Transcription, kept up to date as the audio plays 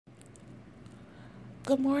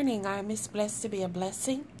Good morning. I'm Miss Blessed to be a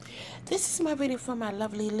blessing. This is my reading for my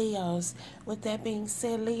lovely Leos. With that being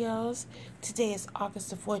said, Leos, today is August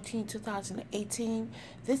the 14th, 2018.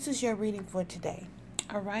 This is your reading for today.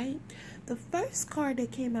 All right. The first card that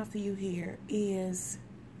came out for you here is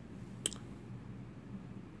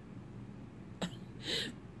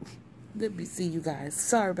let me see you guys.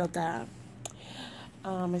 Sorry about that.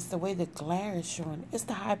 It's the way the glare is showing. It's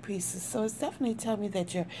the High Priestess. So it's definitely telling me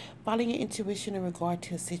that you're following your intuition in regard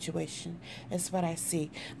to a situation. That's what I see.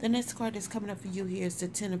 The next card that's coming up for you here is the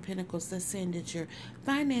Ten of Pentacles. That's saying that your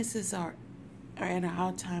finances are at an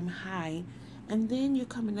all-time high. And then you're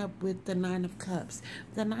coming up with the Nine of Cups.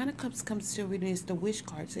 The Nine of Cups comes to reading is the wish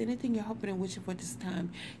card. So anything you're hoping and wishing for this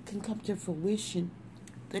time can come to fruition.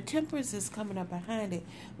 The Temperance is coming up behind it.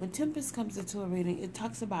 When Temperance comes into a reading, it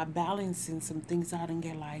talks about balancing some things out in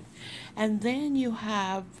your life. And then you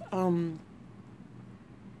have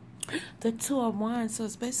the Two of Wands. So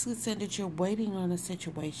it's basically saying that you're waiting on a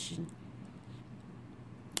situation.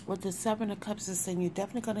 With the Seven of Cups, is saying you're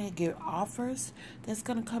definitely going to get offers that's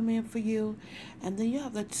going to come in for you. And then you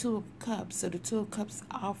have the Two of Cups. So the Two of Cups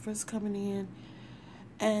offers coming in.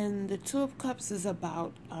 And the Two of Cups is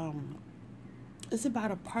about... it's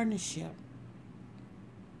about a partnership.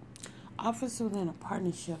 Offers within a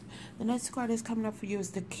partnership. The next card that's coming up for you is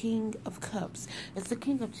the King of Cups. It's the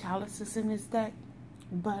King of Chalices in this deck.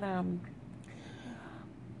 But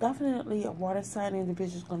definitely a water sign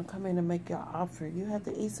individual is going to come in and make your offer. You have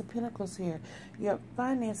the Ace of Pentacles here. Your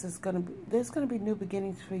finance is going to be... there's going to be new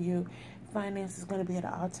beginnings for you. Finance is going to be at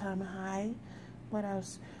an all-time high. What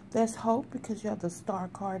else? There's hope because you have the Star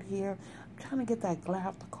card here. I'm trying to get that glare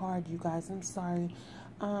off the card, you guys. I'm sorry.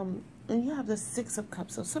 And you have the Six of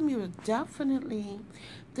Cups. So some of you are definitely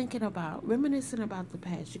thinking about, reminiscing about the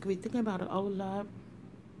past. You could be thinking about an old love.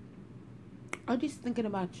 Or just thinking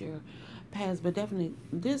about your past. But definitely,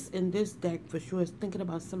 this in this deck for sure is thinking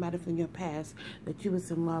about somebody from your past that you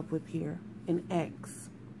was in love with here. An ex.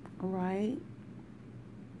 Alright?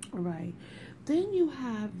 Alright. Then you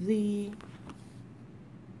have the...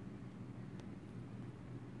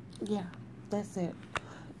 yeah, that's it.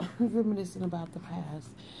 Reminiscing about the past.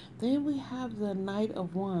 Then we have the Knight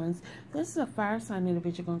of Wands. This is a fire sign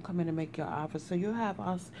individual going to come in and make your offer. So you have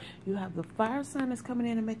you have the fire sign that's coming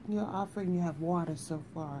in and making your offer, and you have water so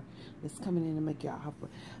far that's coming in and make your offer.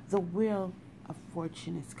 The Wheel of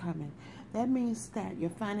Fortune is coming. That means that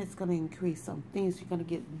your finance is going to increase. Some things you're going to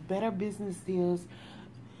get better business deals.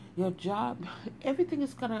 Your job, everything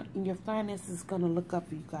is going to, in your finances is going to look up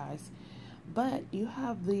for you guys. But you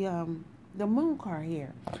have the Moon card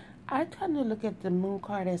here. I tend to look at the Moon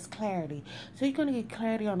card as clarity. So you're going to get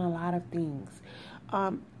clarity on a lot of things.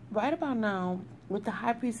 Right about now, with the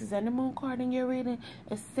High Priestess and the Moon card in your reading,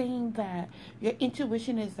 it's saying that your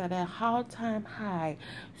intuition is at a all-time high.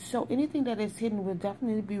 So anything that is hidden will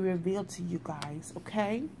definitely be revealed to you guys,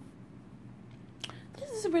 okay?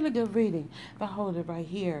 This is a really good reading. If I hold it right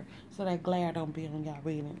here so that glare don't be on y'all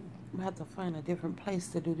reading. I'm going to have to find a different place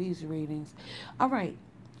to do these readings. All right.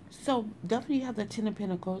 So, definitely you have the Ten of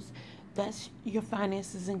Pentacles. That's your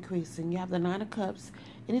finances increasing. You have the Nine of Cups.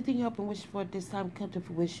 Anything you hope and wish for at this time come to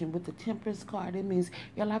fruition. With the Temperance card, it means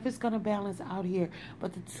your life is going to balance out here.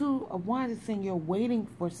 But the Two of Wands is saying you're waiting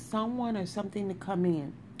for someone or something to come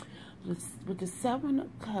in. With the Seven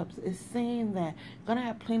of Cups, it's saying that you're going to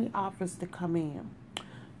have plenty of offers to come in.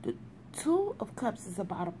 The Two of Cups is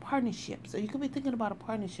about a partnership. So you could be thinking about a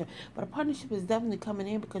partnership. But a partnership is definitely coming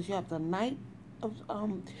in because you have the Knight of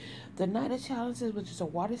Chalices, which is a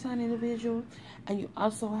water sign individual. And you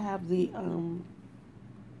also have the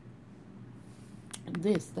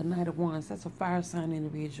the Knight of Wands. That's a fire sign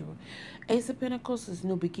individual. Ace of Pentacles is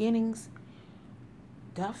new beginnings.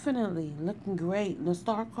 Definitely looking great. The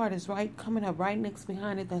Star card is coming up right next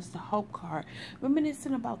behind it. That's the Hope card.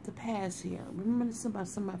 Reminiscing about the past here. Reminiscing about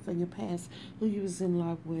somebody from your past who you was in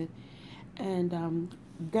love with. And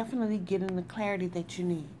definitely getting the clarity that you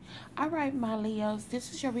need. Alright, my Leos.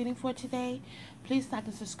 This is your reading for today. Please like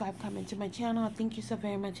and subscribe, comment to my channel. Thank you so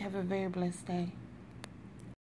very much. Have a very blessed day.